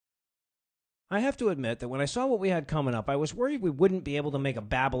I have to admit that when I saw what we had coming up, I was worried we wouldn't be able to make a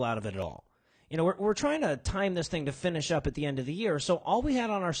Babble out of it at all. You know, we're trying to time this thing to finish up at the end of the year, so all we had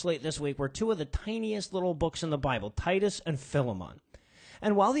on our slate this week were two of the tiniest little books in the Bible, Titus and Philemon.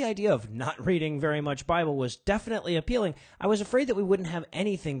 And while the idea of not reading very much Bible was definitely appealing, I was afraid that we wouldn't have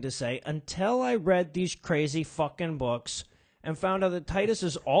anything to say until I read these crazy fucking books and found out that Titus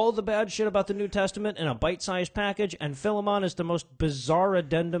is all the bad shit about the New Testament in a bite-sized package, and Philemon is the most bizarre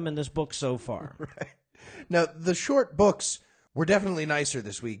addendum in this book so far. Right. Now, the short books were definitely nicer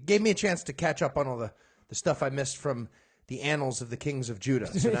this week. Gave me a chance to catch up on all the stuff I missed from the annals of the kings of Judah.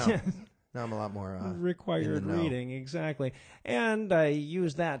 So now I'm a lot more required reading, exactly. And I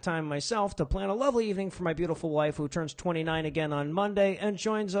used that time myself to plan a lovely evening for my beautiful wife, who turns 29 again on Monday and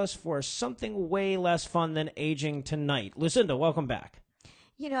joins us for something way less fun than aging tonight. Lucinda, welcome back.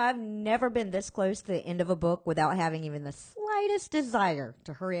 You know, I've never been this close to the end of a book without having even the slightest desire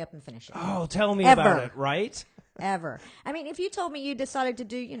to hurry up and finish it. Oh, tell me Ever. about it, right? Ever. I mean, if you told me you decided to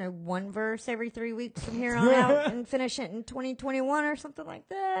do, one verse every 3 weeks from here on out and finish it in 2021 or something like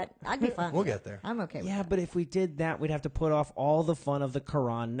that, I'd be fine. We'll get there. I'm okay with that. Yeah, but if we did that, we'd have to put off all the fun of the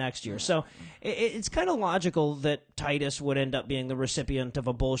Quran next year. So it's kind of logical that Titus would end up being the recipient of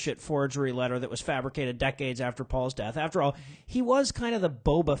a bullshit forgery letter that was fabricated decades after Paul's death. After all, he was kind of the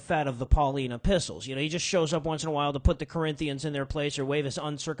Boba Fett of the Pauline epistles. You know, he just shows up once in a while to put the Corinthians in their place or wave his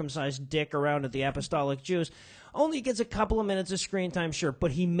uncircumcised dick around at the apostolic Jews. Only gets a couple of minutes of screen time, sure,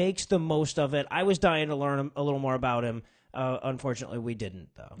 but he makes the most of it. I was dying to learn a little more about him. Unfortunately, we didn't,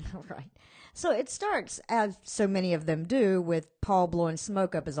 though. Right. So it starts, as so many of them do, with Paul blowing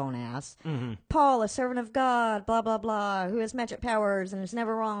smoke up his own ass. Mm-hmm. Paul, a servant of God, blah, blah, blah, who has magic powers and is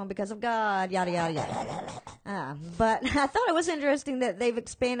never wrong because of God, yada, yada, yada. But I thought it was interesting that they've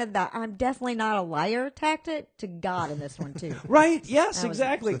expanded the I'm definitely not a liar tactic to God in this one, too. Right, yes,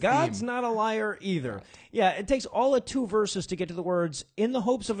 exactly. God's theme. not a liar either. Right. Yeah, it takes all of 2 verses to get to the words, in the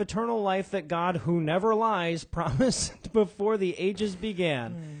hopes of eternal life that God, who never lies, promised before the ages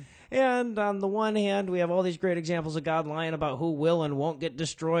began. And on the one hand, we have all these great examples of God lying about who will and won't get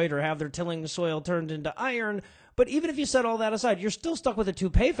destroyed or have their tilling soil turned into iron. But even if you set all that aside, you're still stuck with a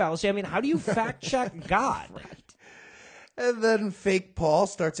toupee fallacy. I mean, how do you fact-check God? Right. And then fake Paul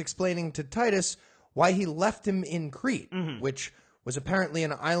starts explaining to Titus why he left him in Crete, which was apparently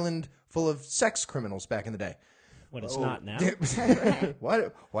an island full of sex criminals back in the day. When it's not now.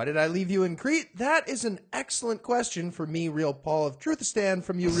 Why did I leave you in Crete? That is an excellent question for me, real Paul of Truthistan,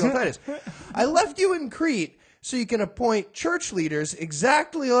 from you, real Titus. I left you in Crete so you can appoint church leaders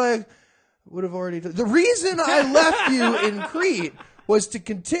exactly like would have already done. The reason I left you in Crete was to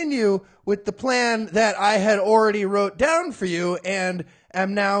continue with the plan that I had already wrote down for you and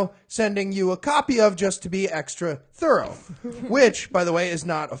am now sending you a copy of just to be extra thorough. Which, by the way, is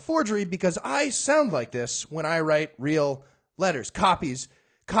not a forgery because I sound like this when I write real letters. Copies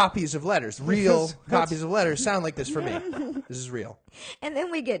of letters. Real copies of letters sound like this for me. This is real. And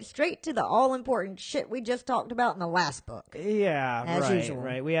then we get straight to the all-important shit we just talked about in the last book. Yeah, as usual.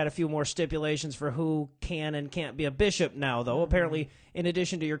 Right. We had a few more stipulations for who can and can't be a bishop now, though. Apparently, in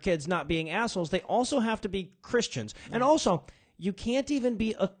addition to your kids not being assholes, they also have to be Christians. And also, you can't even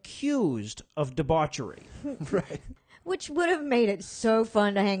be accused of debauchery. Right. Which would have made it so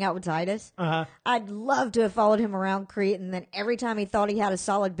fun to hang out with Titus. I'd love to have followed him around Crete, and then every time he thought he had a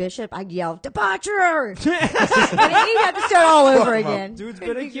solid bishop, I'd yell, "Debaucherer!" And he'd have to start all over again. Dude's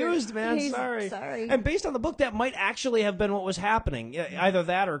been accused, man. Sorry. And based on the book, that might actually have been what was happening. Either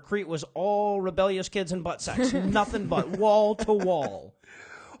that or Crete was all rebellious kids and butt sex. Nothing but wall to wall.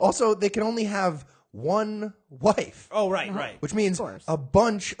 Also, they can only have one wife. Oh, right. Which means a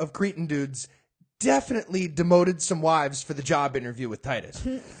bunch of Cretan dudes definitely demoted some wives for the job interview with Titus.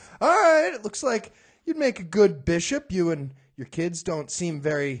 All right, it looks like you'd make a good bishop. You and your kids don't seem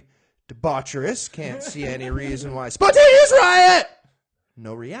very debaucherous. Can't see any reason why. Spontaneous riot!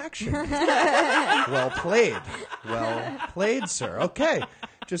 No reaction. Well played, sir. Okay,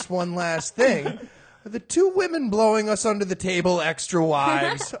 just one last thing. Are the 2 women blowing us under the table extra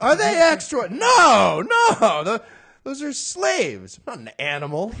wives? Are they extra? No. Those are slaves. I'm not an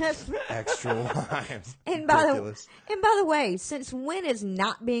animal. Extra wives. And by the way, since when is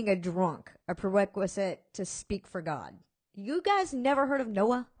not being a drunk a prerequisite to speak for God? You guys never heard of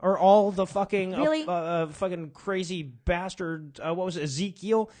Noah? Or all the fucking really? Fucking crazy bastard, what was it,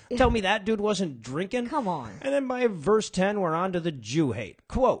 Ezekiel? Tell me that dude wasn't drinking? Come on. And then by verse 10, we're on to the Jew hate.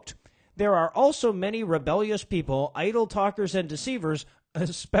 Quote, "There are also many rebellious people, idle talkers and deceivers,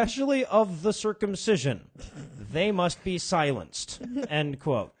 especially of the circumcision. They must be silenced." End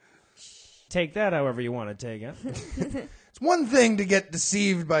quote. Take that however you want to take it. It's one thing to get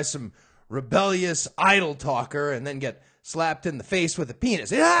deceived by some rebellious idol talker and then get slapped in the face with a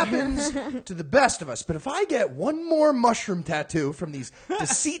penis. It happens to the best of us. But if I get one more mushroom tattoo from these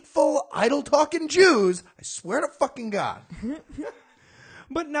deceitful, idol-talking Jews, I swear to fucking God.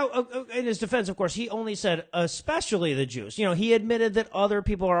 But now, in his defense, of course, he only said, especially the Jews. You know, he admitted that other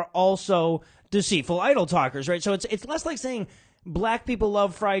people are also deceitful idol talkers, right? So it's less like saying black people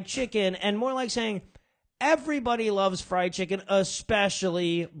love fried chicken and more like saying everybody loves fried chicken,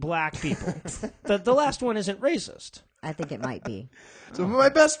 especially black people. The last one isn't racist. I think it might be. Some of my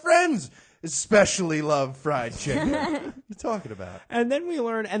best friends especially love fried chicken. What are you talking about? And then we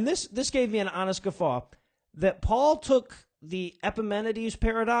learned, and this gave me an honest guffaw, that Paul took the Epimenides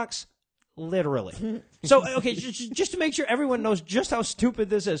paradox literally. So, okay, just to make sure everyone knows just how stupid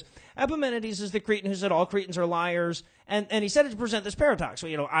this is, Epimenides is the Cretan who said all Cretans are liars, and he said it to present this paradox. So,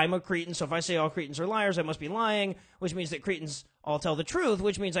 you know, I'm a Cretan, so if I say all Cretans are liars, I must be lying, which means that Cretans all tell the truth,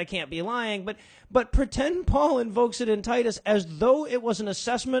 which means I can't be lying. But pretend Paul invokes it in Titus as though it was an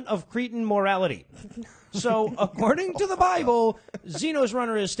assessment of Cretan morality. So, according to the Bible, Zeno's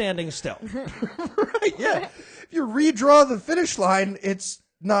runner is standing still. Right, yeah. If you redraw the finish line, it's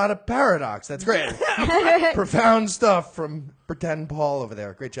not a paradox. That's great. Profound stuff from pretend Paul over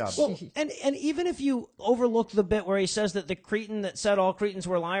there. Great job. Well, and even if you overlook the bit where he says that the Cretan that said all Cretans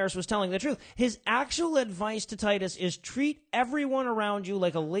were liars was telling the truth, his actual advice to Titus is treat everyone around you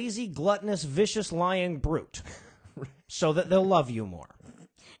like a lazy, gluttonous, vicious, lying brute so that they'll love you more.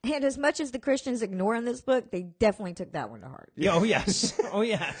 And as much as the Christians ignore in this book, they definitely took that one to heart. Oh, yes. Oh,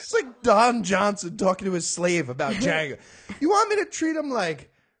 yes. It's like Don Johnson talking to his slave about Django. You want me to treat him like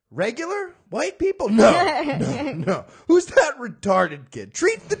regular white people? No. Who's that retarded kid?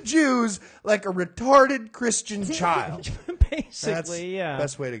 Treat the Jews like a retarded Christian child. Basically, That's yeah. the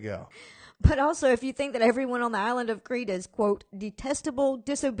best way to go. But also, if you think that everyone on the island of Crete is, quote, detestable,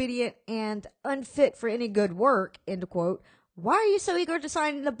 disobedient, and unfit for any good work, end quote, why are you so eager to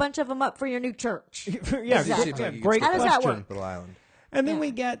sign a bunch of them up for your new church? Yeah, Exactly. great How does that question. work? Little island. And then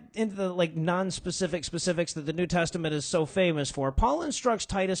we get into the non-specific specifics that the New Testament is so famous for. Paul instructs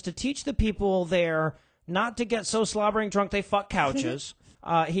Titus to teach the people there not to get so slobbering drunk they fuck couches.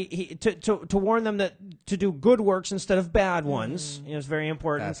 To warn them that to do good works instead of bad ones is very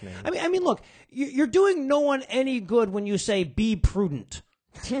important. Fascinating. I mean, look, you're doing no one any good when you say be prudent.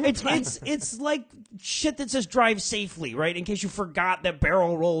 It's like shit that says drive safely, right? In case you forgot that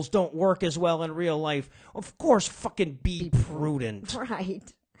barrel rolls don't work as well in real life. Of course, fucking be prudent. Right.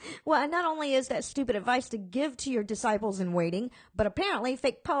 Well, and not only is that stupid advice to give to your disciples in waiting, but apparently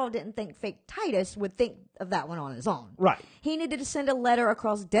fake Paul didn't think fake Titus would think of that one on his own. Right. He needed to send a letter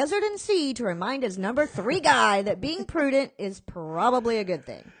across desert and sea to remind his number 3 guy that being prudent is probably a good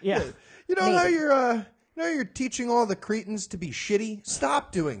thing. Yeah. You know how you're teaching all the Cretans to be shitty?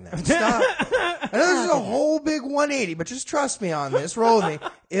 Stop doing that. Stop. I know this is a whole big 180, but just trust me on this. Roll with me.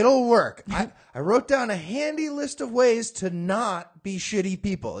 It'll work. I wrote down a handy list of ways to not be shitty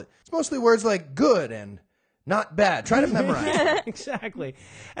people. It's mostly words like good and not bad. Try to memorize it. Exactly.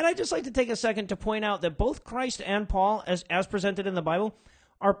 And I'd just like to take a second to point out that both Christ and Paul, as presented in the Bible,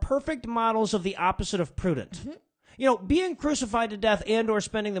 are perfect models of the opposite of prudent. Mm-hmm. You know, being crucified to death and or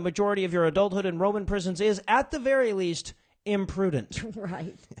spending the majority of your adulthood in Roman prisons is, at the very least, imprudent.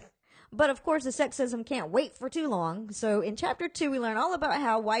 Right. But, of course, the sexism can't wait for too long. So in Chapter 2, we learn all about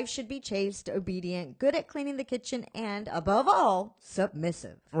how wives should be chaste, obedient, good at cleaning the kitchen, and, above all,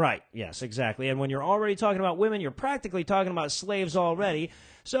 submissive. Right. Yes, exactly. And when you're already talking about women, you're practically talking about slaves already,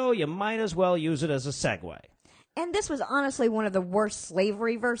 so you might as well use it as a segue. And this was honestly one of the worst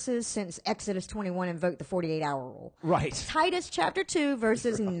slavery verses since Exodus 21 invoked the 48-hour rule. Right. Titus chapter 2,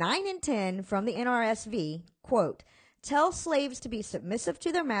 verses 9 and 10 from the NRSV, quote, tell slaves to be submissive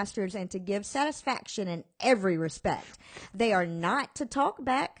to their masters and to give satisfaction in every respect. They are not to talk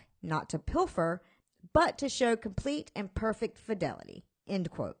back, not to pilfer, but to show complete and perfect fidelity, end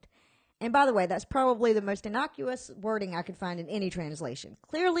quote. And by the way, that's probably the most innocuous wording I could find in any translation.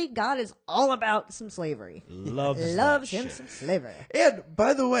 Clearly, God is all about some slavery. Loves him some slavery. And,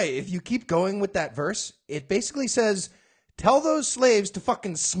 by the way, if you keep going with that verse, it basically says, tell those slaves to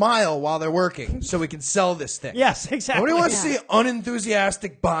fucking smile while they're working so we can sell this thing. Yes, exactly. Nobody wants to see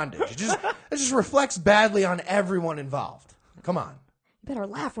unenthusiastic bondage. It just reflects badly on everyone involved. Come on. You better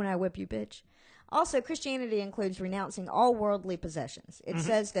laugh when I whip you, bitch. Also, Christianity includes renouncing all worldly possessions. It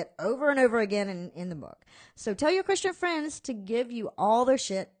says that over and over again in the book. So tell your Christian friends to give you all their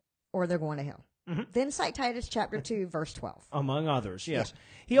shit or they're going to hell. Then cite Titus chapter 2, verse 12. Among others, yes.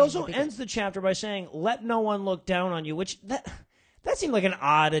 He also ends the chapter by saying, let no one look down on you, which that seemed like an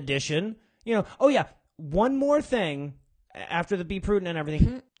odd addition. You know, oh yeah, one more thing. after the be prudent and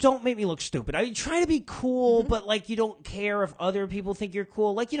everything, don't make me look stupid. I try to be cool, but like you don't care if other people think you're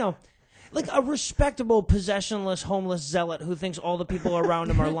cool. Like, like a respectable, possessionless, homeless zealot who thinks all the people around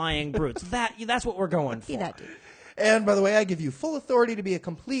him are lying brutes. That's what we're going for. Be that dude. And by the way, I give you full authority to be a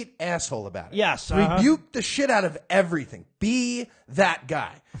complete asshole about it. Yes. Rebuke the shit out of everything. Be that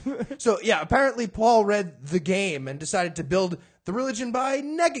guy. So, yeah, apparently Paul read The Game and decided to build the religion by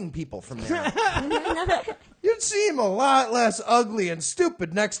negging people from there. You'd seem a lot less ugly and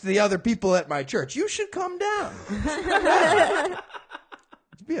stupid next to the other people at my church. You should come down.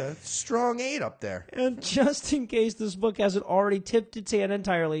 Be a strong 8 up there. And just in case this book hasn't already tipped its hand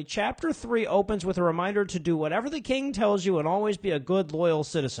entirely, Chapter 3 opens with a reminder to do whatever the king tells you and always be a good, loyal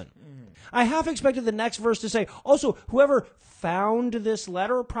citizen. I half expected the next verse to say, also, whoever found this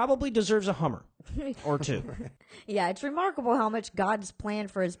letter probably deserves a Hummer. Or 2. Yeah, it's remarkable how much God's plan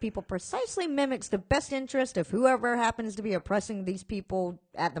for his people precisely mimics the best interest of whoever happens to be oppressing these people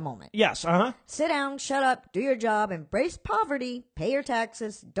at the moment. Yes, Sit down, shut up, do your job, embrace poverty, pay your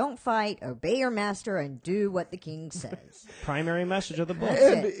taxes, don't fight, obey your master, and do what the king says. Primary message of the book.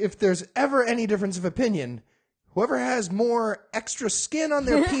 And if there's ever any difference of opinion, whoever has more extra skin on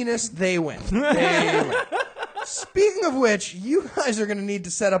their penis, they win. They win. Speaking of which, you guys are going to need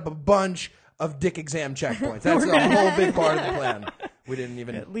to set up a bunch of dick exam checkpoints. That's a whole big part of the plan. We didn't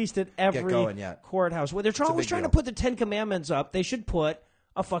even at least at every going yet. courthouse. Well, they're always trying to put the 10 Commandments up. They should put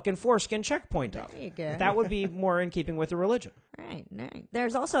a fucking foreskin checkpoint up. There you go. That would be more in keeping with the religion. Right.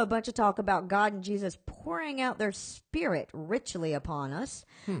 There's also a bunch of talk about God and Jesus pouring out their spirit richly upon us,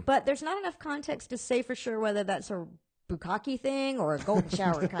 but there's not enough context to say for sure whether that's a bukkake thing or a golden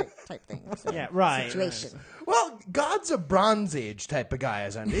shower type thing. So, Yeah, right. Situation. Well, God's a Bronze Age type of guy,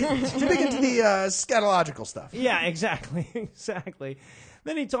 as I'm too big into the scatological stuff. Yeah, exactly. Exactly.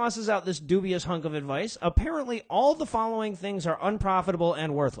 Then he tosses out this dubious hunk of advice. Apparently, all the following things are unprofitable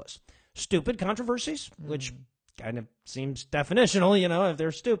and worthless. Stupid controversies, which kind of seems definitional, if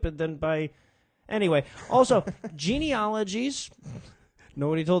they're stupid, then by... Anyway, also, genealogies...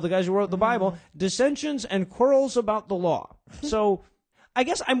 Nobody told the guys who wrote the Bible. Dissensions and quarrels about the law. So I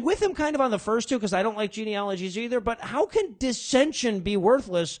guess I'm with him kind of on the first two because I don't like genealogies either, but how can dissension be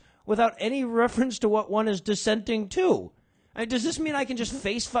worthless without any reference to what one is dissenting to? Does this mean I can just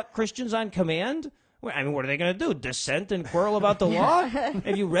face fuck Christians on command? I mean, what are they going to do? Dissent and quarrel about the law?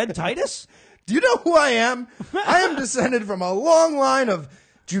 Have you read Titus? Do you know who I am? I am descended from a long line of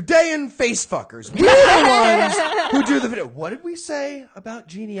Judean face fuckers. We're the ones who do the video. What did we say about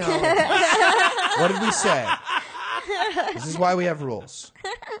genealogy? What did we say? This is why we have rules.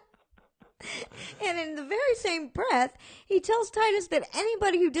 And in the very same breath, he tells Titus that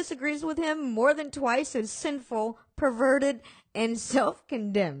anybody who disagrees with him more than twice is sinful, perverted, and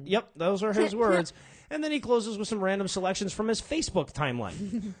self-condemned. Yep, those are his words. And then he closes with some random selections from his Facebook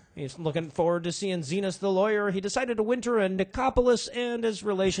timeline. He's looking forward to seeing Zenas the lawyer. He decided to winter in Nicopolis, and his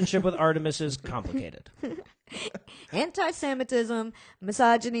relationship with Artemis is complicated. Anti-Semitism,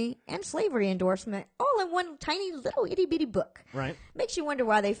 misogyny, and slavery endorsement, all in one tiny little itty-bitty book. Right. Makes you wonder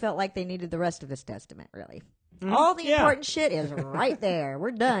why they felt like they needed the rest of this testament, really. All the important shit is right there.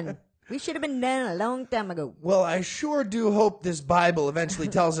 We're done. We should have been done a long time ago. Well, I sure do hope this Bible eventually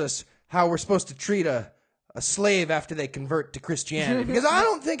tells us how we're supposed to treat a slave after they convert to Christianity. Because I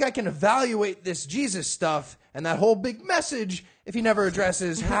don't think I can evaluate this Jesus stuff and that whole big message if he never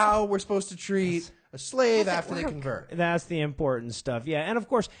addresses how we're supposed to treat a slave after they convert. That's the important stuff, yeah. And, of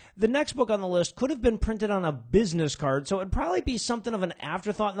course, the next book on the list could have been printed on a business card, so it'd probably be something of an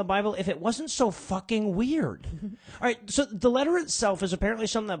afterthought in the Bible if it wasn't so fucking weird. All right, so the letter itself is apparently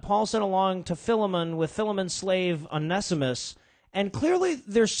something that Paul sent along to Philemon with Philemon's slave Onesimus. And clearly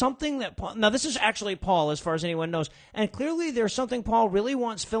there's something that Paul... Now, this is actually Paul, as far as anyone knows. And clearly there's something Paul really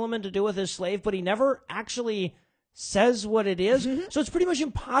wants Philemon to do with his slave, but he never actually says what it is. So it's pretty much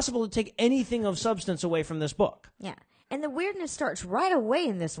impossible to take anything of substance away from this book. Yeah. And the weirdness starts right away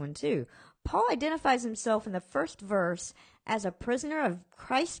in this one, too. Paul identifies himself in the first verse as a prisoner of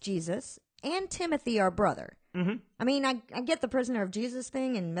Christ Jesus and Timothy, our brother. I mean, I get the prisoner of Jesus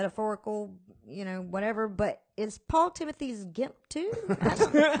thing and metaphorical, whatever, but is Paul Timothy's gimp too?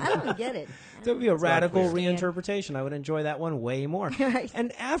 I don't get it. That would be a radical reinterpretation. I would enjoy that one way more. Right.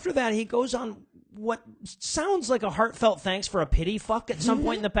 And after that, he goes on what sounds like a heartfelt thanks for a pity fuck at some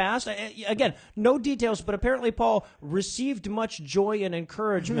point in the past. Again, no details, but apparently Paul received much joy and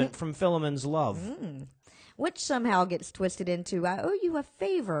encouragement from Philemon's love. Which somehow gets twisted into, I owe you a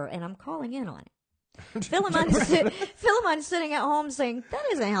favor, and I'm calling in on it. Philemon's sitting at home saying, that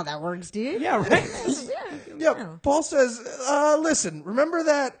isn't how that works, dude. Yeah, right. Paul says, listen, remember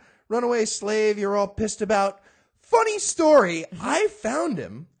that runaway slave you're all pissed about? Funny story, I found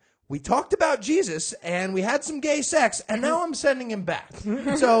him. We talked about Jesus, and we had some gay sex, and now I'm sending him back.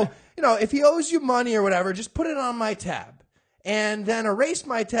 So, if he owes you money or whatever, just put it on my tab. And then erase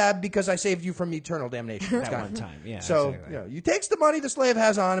my tab because I saved you from eternal damnation. That one time, yeah. So, exactly. you takes the money the slave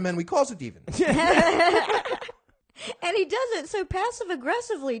has on him, and we calls it even. And he does it so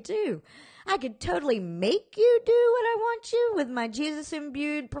passive-aggressively, too. I could totally make you do what I want you with my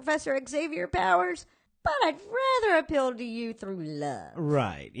Jesus-imbued Professor Xavier powers, but I'd rather appeal to you through love.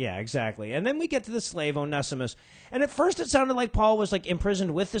 Right, yeah, exactly. And then we get to the slave, Onesimus. And at first it sounded like Paul was like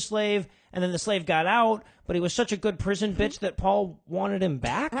imprisoned with the slave, and then the slave got out, but he was such a good prison bitch that Paul wanted him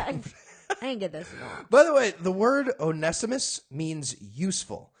back. I ain't get this at all. By the way, the word Onesimus means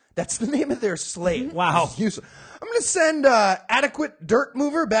useful. That's the name of their slave. Wow. Useful. I'm going to send Adequate Dirt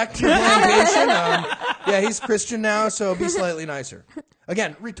Mover back to your plantation. Yeah, he's Christian now, so be slightly nicer.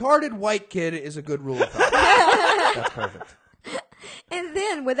 Again, retarded white kid is a good rule of thumb. That's perfect. And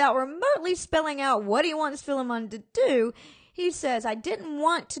then, without remotely spelling out what he wants Philemon to do, he says, I didn't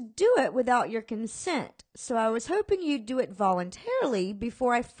want to do it without your consent, so I was hoping you'd do it voluntarily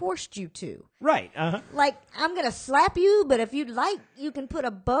before I forced you to. Right, uh-huh. Like, I'm going to slap you, but if you'd like, you can put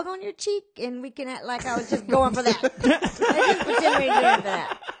a bug on your cheek, and we can act like I was just going for that. Let's just pretend we did for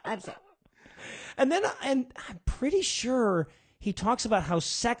that. That's it. And then I'm pretty sure he talks about how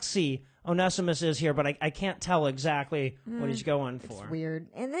sexy Onesimus is here, but I can't tell exactly what he's going for. It's weird.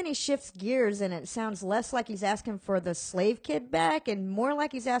 And then he shifts gears, and it sounds less like he's asking for the slave kid back and more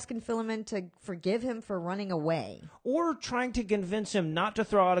like he's asking Philemon to forgive him for running away. Or trying to convince him not to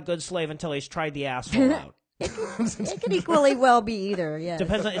throw out a good slave until he's tried the asshole out. It could equally well be either, yeah.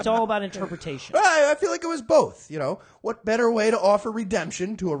 Depends on, it's all about interpretation. I feel like it was both. What better way to offer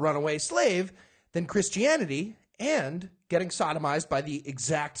redemption to a runaway slave than Christianity and getting sodomized by the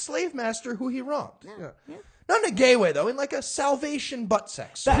exact slave master who he wronged? Yeah. Not in a gay way, though, in like a salvation butt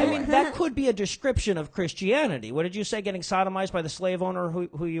sex. That could be a description of Christianity. What did you say, getting sodomized by the slave owner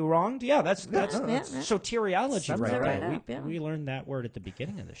who you wronged? Yeah, that's soteriology right there. We learned that word at the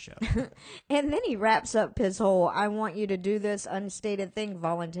beginning of the show. And then he wraps up his whole, I want you to do this unstated thing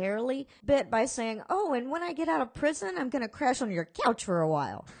voluntarily bit by saying, oh, and when I get out of prison, I'm going to crash on your couch for a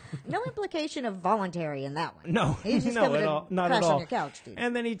while. No implication of voluntary in that one. No, He's just not coming at to all. Not crash at all. on your couch, dude.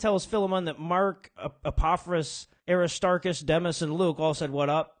 And then he tells Philemon that Mark, Epaphras, Aristarchus, Demas, and Luke all said, what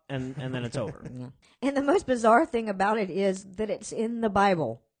up? And then it's over. Yeah. And the most bizarre thing about it is that it's in the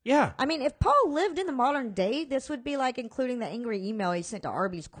Bible. Yeah. I mean, if Paul lived in the modern day, this would be like including the angry email he sent to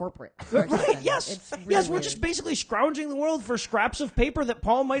Arby's corporate. Right, yes. It's really yes, we're weird. just basically scrounging the world for scraps of paper that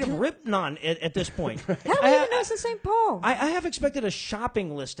Paul might have ripped on at this point. How do we even know it's the same Paul? I have expected a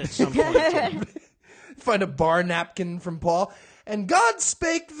shopping list at some point. Find a bar napkin from Paul. And God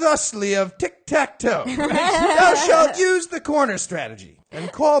spake thusly of tic-tac-toe. Thou shalt use the corner strategy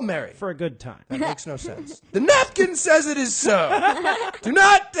and call Mary. For a good time. That makes no sense. The napkin says it is so. Do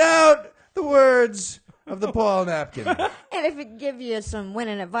not doubt the words of the Paul napkin. And if it give you some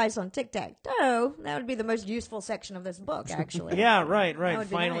winning advice on tic-tac-toe, that would be the most useful section of this book, actually. Yeah, right. would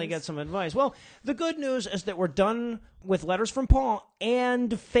be Finally nice. get some advice. Well, the good news is that we're done with letters from Paul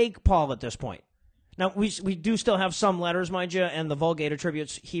and fake Paul at this point. Now, we do still have some letters, mind you, and the Vulgate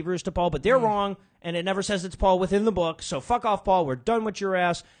attributes Hebrews to Paul, but they're wrong, and it never says it's Paul within the book, so fuck off, Paul. We're done with your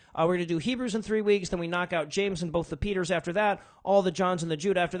ass. We're going to do Hebrews in 3 weeks, then we knock out James and both the Peters after that, all the Johns and the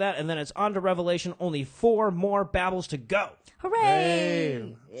Jude after that, and then it's on to Revelation. Only 4 more Babbles to go.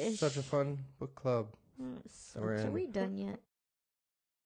 Hooray! Hey, such a fun book club. So are we done yet?